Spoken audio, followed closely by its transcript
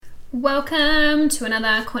Welcome to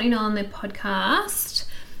another Courting on the podcast.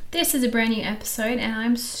 This is a brand new episode and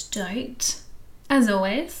I'm stoked, as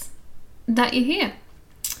always, that you're here.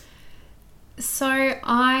 So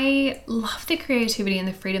I love the creativity and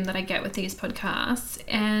the freedom that I get with these podcasts,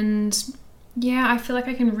 and I feel like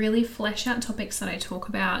I can really flesh out topics that I talk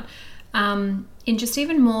about in just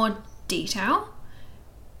even more detail,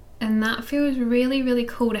 and that feels really, really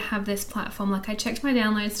cool to have this platform. Like, I checked my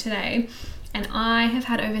downloads today and I have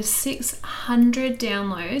had over 600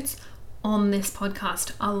 downloads on this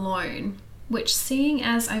podcast alone, which, seeing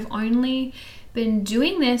as I've only been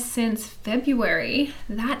doing this since February,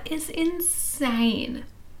 that is insane.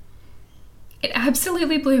 It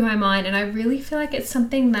absolutely blew my mind, and I really feel like it's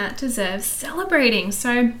something that deserves celebrating.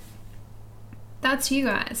 So that's you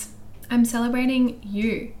guys. I'm celebrating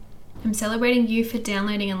you. I'm celebrating you for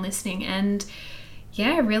downloading and listening, and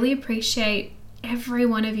I really appreciate every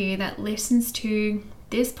one of you that listens to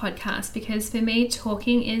this podcast, because for me,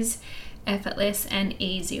 talking is effortless and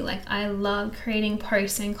easy. Like, I love creating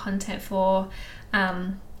posts and content for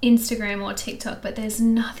Instagram or TikTok, but there's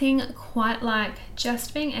nothing quite like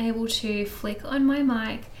just being able to flick on my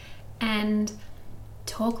mic and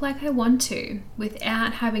talk like I want to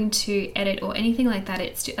without having to edit or anything like that.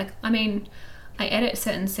 It's like, I edit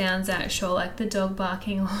certain sounds out, sure, like the dog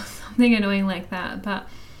barking or something annoying like that, but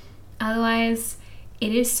otherwise,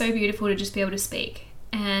 it is so beautiful to just be able to speak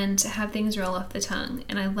and to have things roll off the tongue,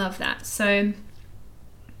 and I love that. So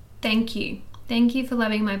thank you. Thank you for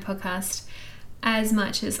loving my podcast as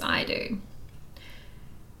much as I do.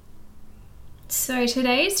 So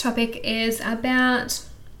today's topic is about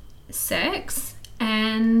sex,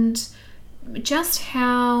 and just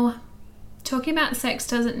how talking about sex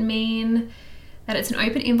doesn't mean that it's an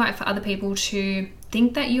open invite for other people to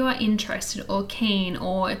think that you are interested or keen,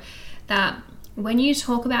 or that when you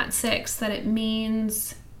talk about sex that it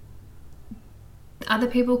means other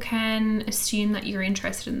people can assume that you're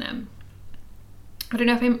interested in them. I don't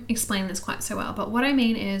know if I'm explaining this quite so well, but what I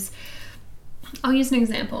mean is, I'll use an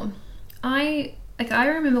example. I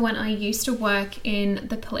remember when I used to work in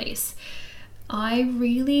the police, I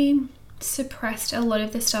really suppressed a lot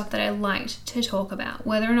of the stuff that I liked to talk about,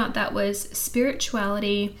 whether or not that was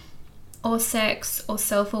spirituality or sex or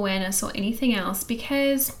self-awareness or anything else,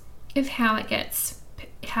 because of how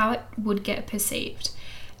it would get perceived.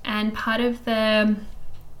 And part of the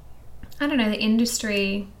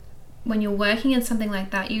industry, when you're working in something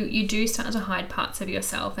like that, you do start to hide parts of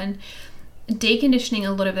yourself, and deconditioning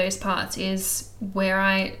a lot of those parts is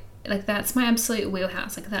where that's my absolute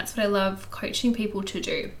wheelhouse. Like, that's what I love coaching people to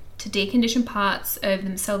do, to decondition parts of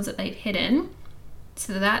themselves that they've hidden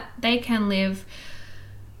so that they can live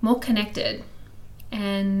more connected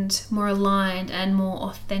and more aligned and more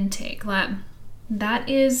authentic. Like, that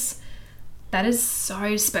is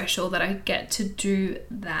so special that I get to do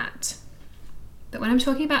that. But when I'm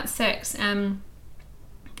talking about sex, in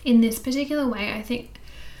this particular way, I think,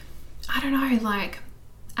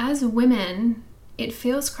 as women, it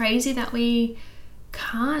feels crazy that we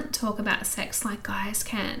can't talk about sex like guys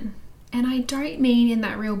can. And I don't mean in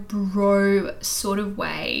that real bro sort of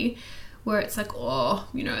way, where it's like,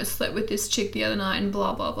 I slept with this chick the other night and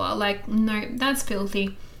blah, blah, blah. Like, no, that's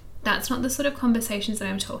filthy. That's not the sort of conversations that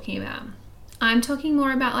I'm talking about. I'm talking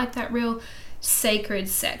more about like that real sacred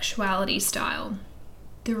sexuality style,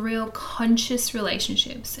 the real conscious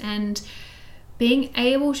relationships, and being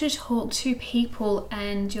able to talk to people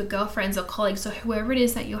and your girlfriends or colleagues or whoever it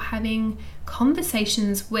is that you're having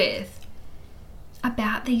conversations with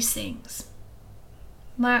about these things.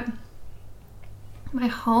 Like, my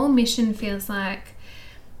whole mission feels like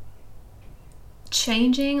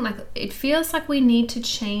changing, like, it feels like we need to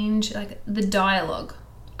change like the dialogue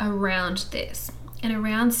around this and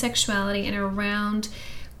around sexuality and around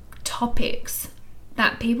topics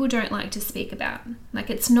that people don't like to speak about. Like,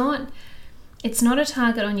 it's not a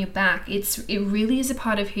target on your back. It really is a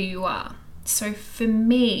part of who you are. So for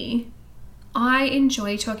me, I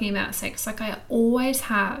enjoy talking about sex, like I always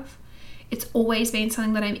have. It's always been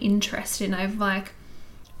something that I'm interested in. I've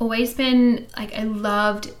always been I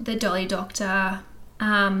loved the Dolly Doctor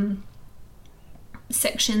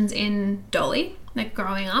sections in Dolly. Like,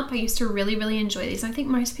 growing up, I used to really, really enjoy these. I think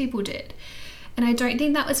most people did. And I don't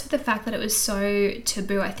think that was for the fact that it was so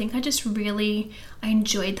taboo. I think I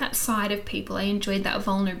enjoyed that side of people. I enjoyed that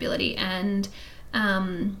vulnerability and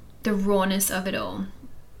the rawness of it all.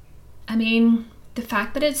 I mean, the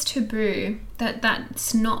fact that it's taboo,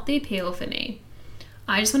 that's not the appeal for me.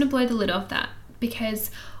 I just want to blow the lid off that,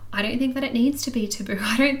 because I don't think that it needs to be taboo.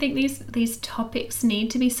 I don't think these topics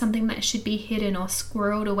need to be something that should be hidden or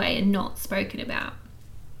squirreled away and not spoken about.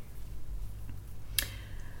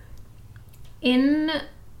 in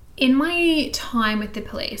my time with the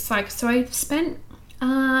police, so I've spent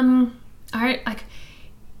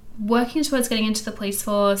working towards getting into the police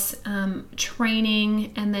force,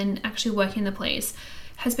 training, and then actually working in the police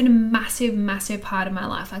has been a massive part of my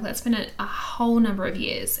life. That's been a whole number of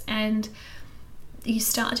years. And you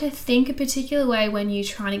start to think a particular way when you're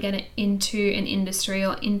trying to get it into an industry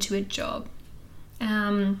or into a job.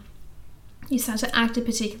 You start to act a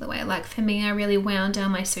particular way. For me, I really wound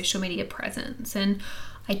down my social media presence, and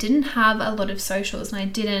I didn't have a lot of socials,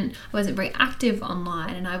 and I wasn't very active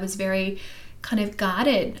online, and I was very kind of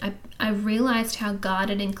guarded. I realized how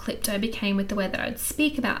guarded and clipped I became with the way that I'd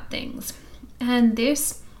speak about things. And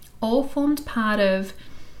this all formed part of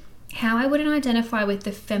how I wouldn't identify with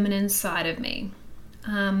the feminine side of me.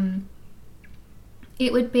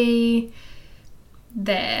 It would be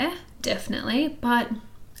there, definitely, but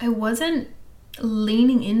I wasn't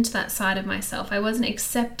leaning into that side of myself. I wasn't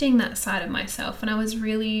accepting that side of myself, and I was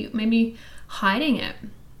really maybe hiding it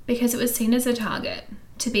because it was seen as a target.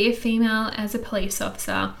 To be a female as a police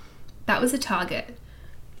officer, that was a target.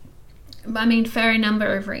 For a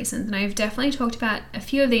number of reasons, and I've definitely talked about a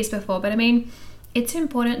few of these before, but it's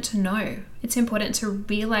important to know. It's important to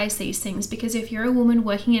realize these things, because if you're a woman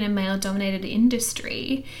working in a male-dominated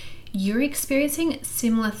industry, you're experiencing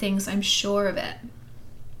similar things, I'm sure of it.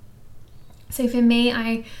 So for me,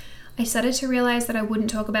 I started to realize that I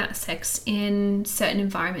wouldn't talk about sex in certain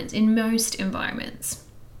environments, in most environments,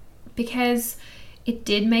 because it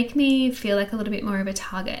did make me feel like a little bit more of a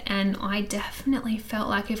target. And I definitely felt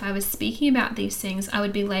like if I was speaking about these things, I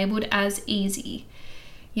would be labeled as easy.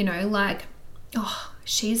 Oh,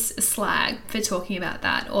 she's a slag for talking about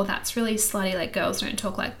that, or that's really slutty, girls don't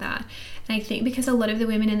talk like that. And I think because a lot of the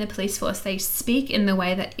women in the police force, they speak in the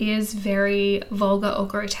way that is very vulgar or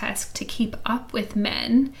grotesque to keep up with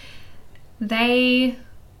men, they're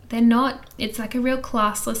not, it's a real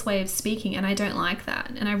classless way of speaking, and I don't like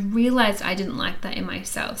that. And I realized I didn't like that in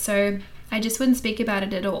myself. So I just wouldn't speak about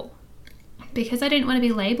it at all, because I didn't want to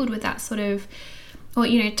be labeled with that sort of, or,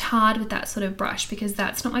 tarred with that sort of brush, because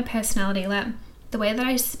that's not my personality. The way that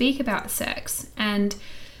I speak about sex and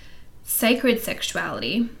sacred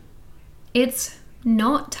sexuality, it's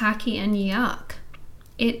not tacky and yuck.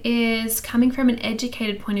 It is coming from an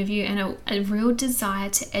educated point of view and a real desire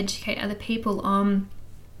to educate other people on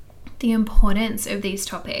the importance of these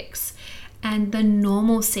topics and the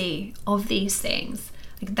normalcy of these things.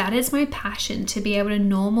 That is my passion, to be able to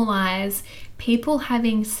normalize people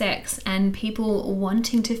having sex and people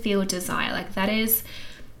wanting to feel desire. That is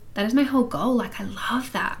my whole goal. I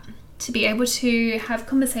love that, to be able to have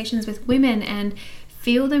conversations with women and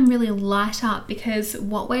feel them really light up, because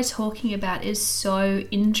what we're talking about is so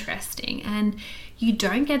interesting, and you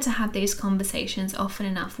don't get to have these conversations often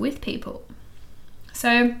enough with people. So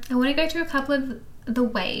I want to go through a couple of the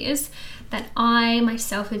ways that I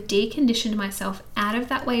myself have deconditioned myself out of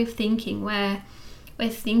that way of thinking, where we're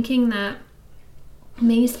thinking that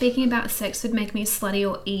me speaking about sex would make me slutty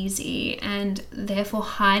or easy, and therefore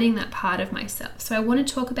hiding that part of myself. So I want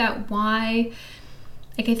to talk about why,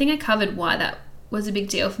 I think I covered why that was a big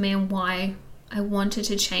deal for me, and why I wanted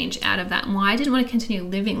to change out of that, and why I didn't want to continue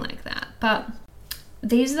living like that. But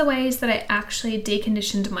these are the ways that I actually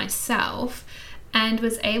deconditioned myself and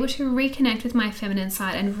was able to reconnect with my feminine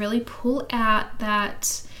side and really pull out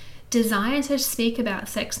that desire to speak about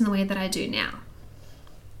sex in the way that I do now.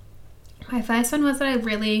 My first one was that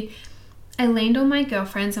I leaned on my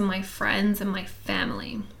girlfriends and my friends and my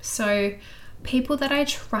family. So people that I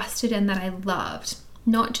trusted and that I loved.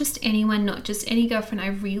 Not just anyone, not just any girlfriend. I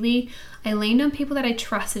leaned on people that I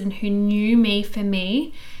trusted and who knew me for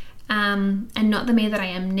me, and not the me that I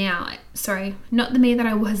am now. Sorry, not the me that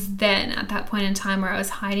I was then at that point in time, where I was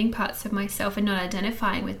hiding parts of myself and not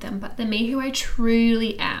identifying with them, but the me who I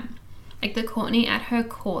truly am. The Courtney at her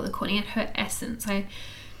core, the Courtney at her essence. I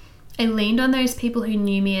leaned on those people who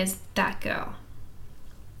knew me as that girl.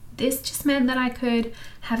 This just meant that I could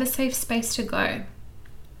have a safe space to go.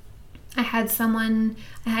 I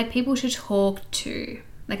had people to talk to.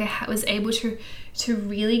 I was able to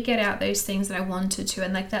really get out those things that I wanted to.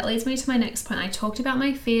 And that leads me to my next point. I talked about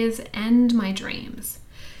my fears and my dreams.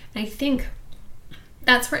 And I think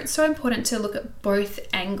that's where it's so important to look at both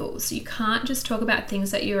angles. You can't just talk about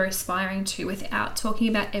things that you're aspiring to without talking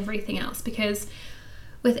about everything else, because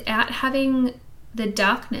without having the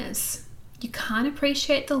darkness, you can't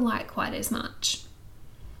appreciate the light quite as much.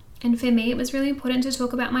 And for me, it was really important to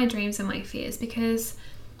talk about my dreams and my fears, because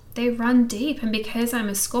they run deep, and because I'm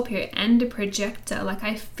a Scorpio and a projector,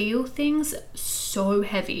 I feel things so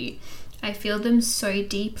heavy. I feel them so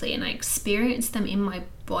deeply, and I experience them in my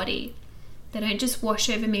body. They don't just wash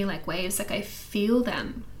over me like waves, like I feel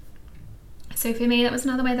them. So for me, that was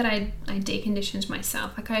another way that I deconditioned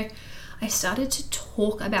myself. Like I started to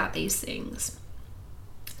talk about these things.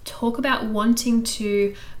 Talk about wanting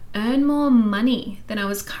to earn more money than I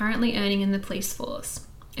was currently earning in the police force.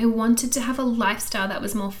 I wanted to have a lifestyle that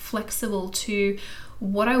was more flexible to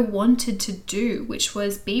what I wanted to do, which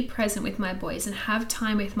was be present with my boys and have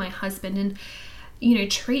time with my husband and, you know,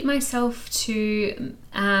 treat myself to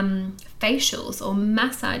facials or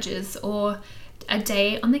massages or a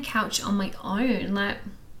day on the couch on my own. Like,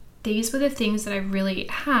 these were the things that I really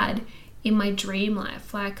had in my dream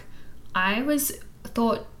life. Like, I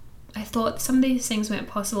thought some of these things weren't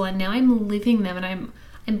possible, and now I'm living them, and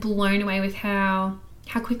I'm blown away with how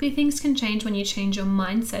quickly things can change when you change your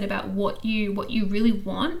mindset about what you really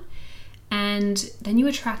want, and then you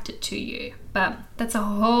attract it to you. But that's a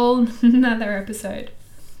whole nother episode.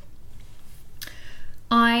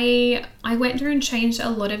 I went through and changed a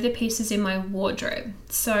lot of the pieces in my wardrobe.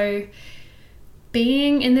 So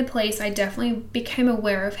being in the police, I definitely became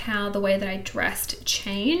aware of how the way that I dressed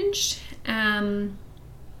changed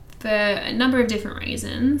for a number of different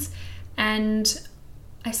reasons. And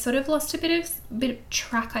I sort of lost a bit of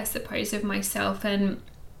track, I suppose, of myself and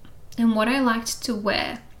what I liked to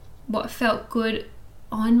wear, what felt good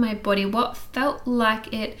on my body, what felt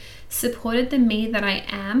like it supported the me that I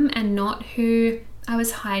am and not who I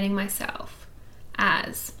was hiding myself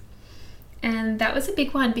as. And that was a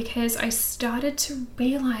big one, because I started to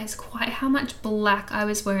realize quite how much black I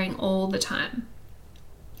was wearing all the time.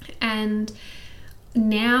 And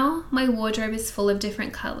now my wardrobe is full of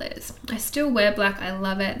different colors. I still wear black. I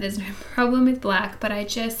love it. There's no problem with black, but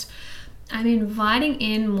I'm inviting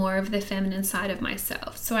in more of the feminine side of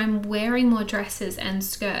myself. So I'm wearing more dresses and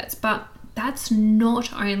skirts, but that's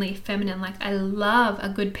not only feminine. Like, I love a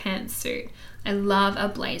good pantsuit. I love a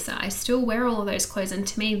blazer. I still wear all of those clothes, and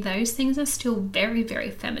to me, those things are still very,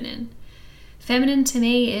 very feminine. Feminine to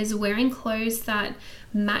me is wearing clothes that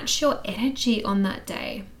match your energy on that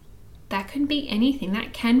day. That can be anything.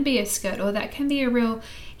 That can be a skirt, or that can be a real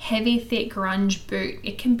heavy, thick grunge boot.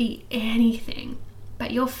 It can be anything.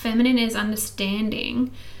 But your feminine is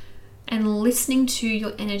understanding and listening to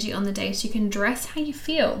your energy on the day so you can dress how you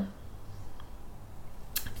feel.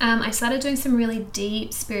 I started doing some really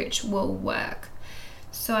deep spiritual work.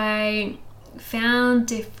 So I found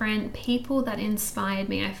different people that inspired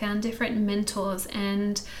me. I found different mentors,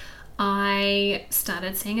 and I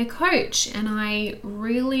started seeing a coach, and I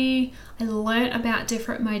learned about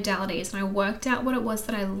different modalities, and I worked out what it was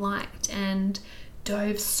that I liked and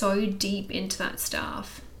dove so deep into that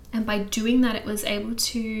stuff. And by doing that, it was able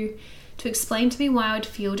to explain to me why I would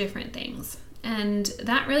feel different things. And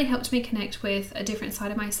that really helped me connect with a different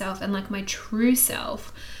side of myself and like my true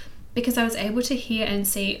self, because I was able to hear and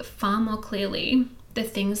see far more clearly the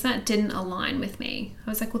things that didn't align with me.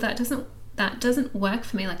 I was like, well, that doesn't work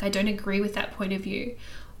for me. Like, I don't agree with that point of view,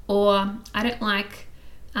 or I don't like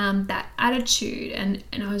that attitude. And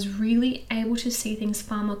I was really able to see things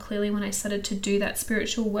far more clearly when I started to do that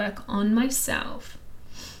spiritual work on myself.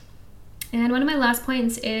 And one of my last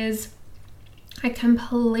points is I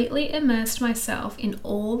completely immersed myself in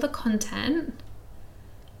all the content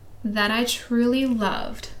that I truly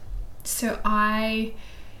loved. So I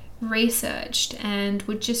researched and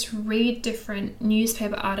would just read different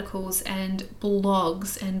newspaper articles and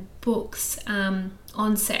blogs and books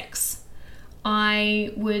on sex.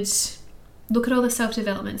 I would look at all the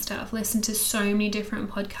self-development stuff, listen to so many different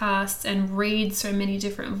podcasts, and read so many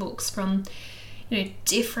different books from,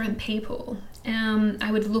 different people.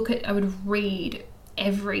 I would read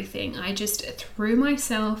everything. I just threw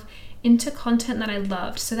myself into content that I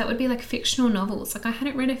loved. So that would be like fictional novels. Like, I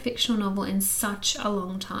hadn't read a fictional novel in such a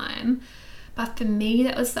long time, but for me,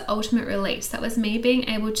 that was the ultimate release. That was me being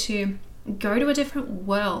able to go to a different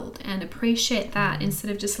world and appreciate that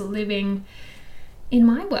instead of just living in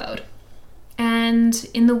my world. And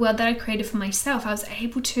in the world that I created for myself, I was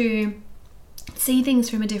able to see things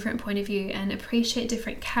from a different point of view and appreciate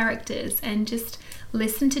different characters and just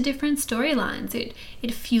listen to different storylines.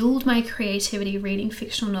 It fueled my creativity reading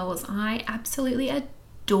fictional novels. I absolutely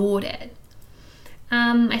adored it.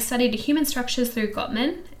 I studied human structures through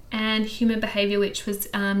Gottman and human behavior, which was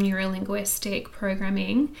neuro-linguistic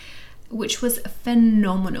programming, which was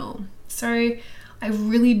phenomenal. So I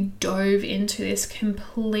really dove into this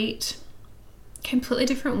completely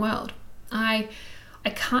different world. I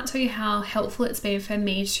can't tell you how helpful it's been for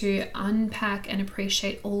me to unpack and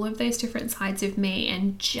appreciate all of those different sides of me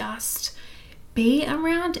and just be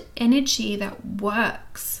around energy that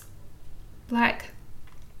works. Like,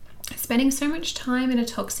 spending so much time in a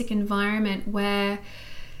toxic environment where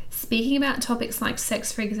speaking about topics like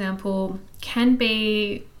sex, for example, can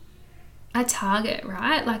be a target,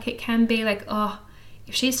 right? Like it can be like, oh,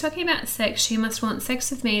 if she's talking about sex, she must want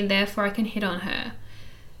sex with me, therefore I can hit on her.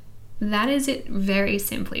 That is it, very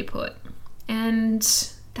simply put. And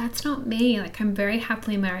that's not me. Like, I'm very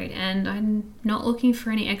happily married and I'm not looking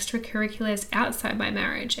for any extracurriculars outside my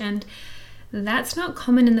marriage. And that's not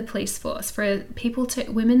common in the police force for people to,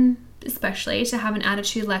 women especially, to have an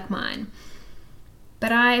attitude like mine.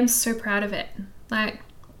 But I am so proud of it. Like,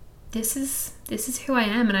 this is who I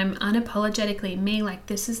am, and I'm unapologetically me. Like,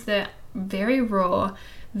 this is the very raw,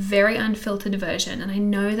 very unfiltered version. And I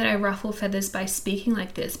know that I ruffle feathers by speaking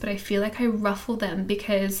like this, but I feel like I ruffle them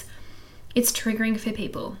because it's triggering for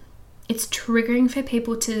people. It's triggering for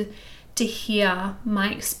people to hear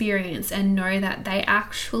my experience and know that they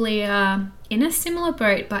actually are in a similar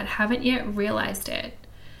boat but haven't yet realized it.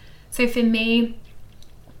 So for me,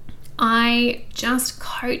 I just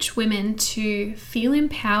coach women to feel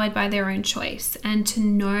empowered by their own choice and to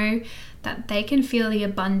know that they can feel the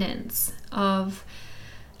abundance of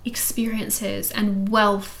experiences and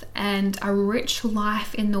wealth and a rich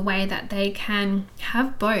life in the way that they can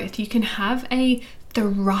have both. You can have a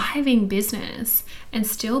thriving business and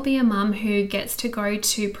still be a mum who gets to go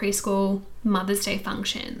to preschool Mother's Day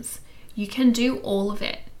functions. You can do all of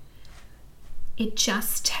it. It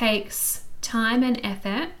just takes time and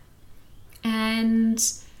effort and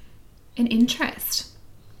an interest.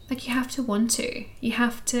 Like, you have to want to. You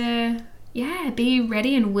have to, be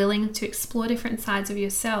ready and willing to explore different sides of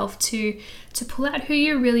yourself to pull out who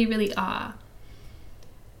you really, really are.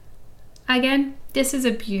 Again, this is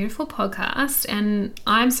a beautiful podcast, and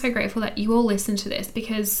I'm so grateful that you all listen to this,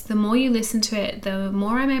 because the more you listen to it, the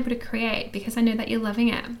more I'm able to create, because I know that you're loving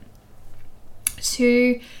it.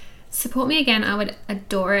 To support me again, I would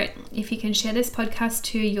adore it if you can share this podcast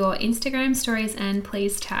to your Instagram stories and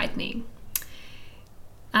please tag me.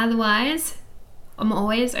 Otherwise, I'm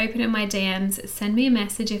always open in my DMs. Send me a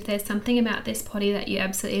message if there's something about this potty that you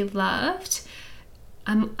absolutely loved.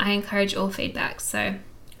 I encourage all feedback, so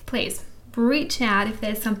please reach out if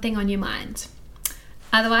there's something on your mind.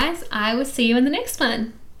 Otherwise, I will see you in the next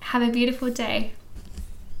one. Have a beautiful day.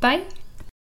 Bye.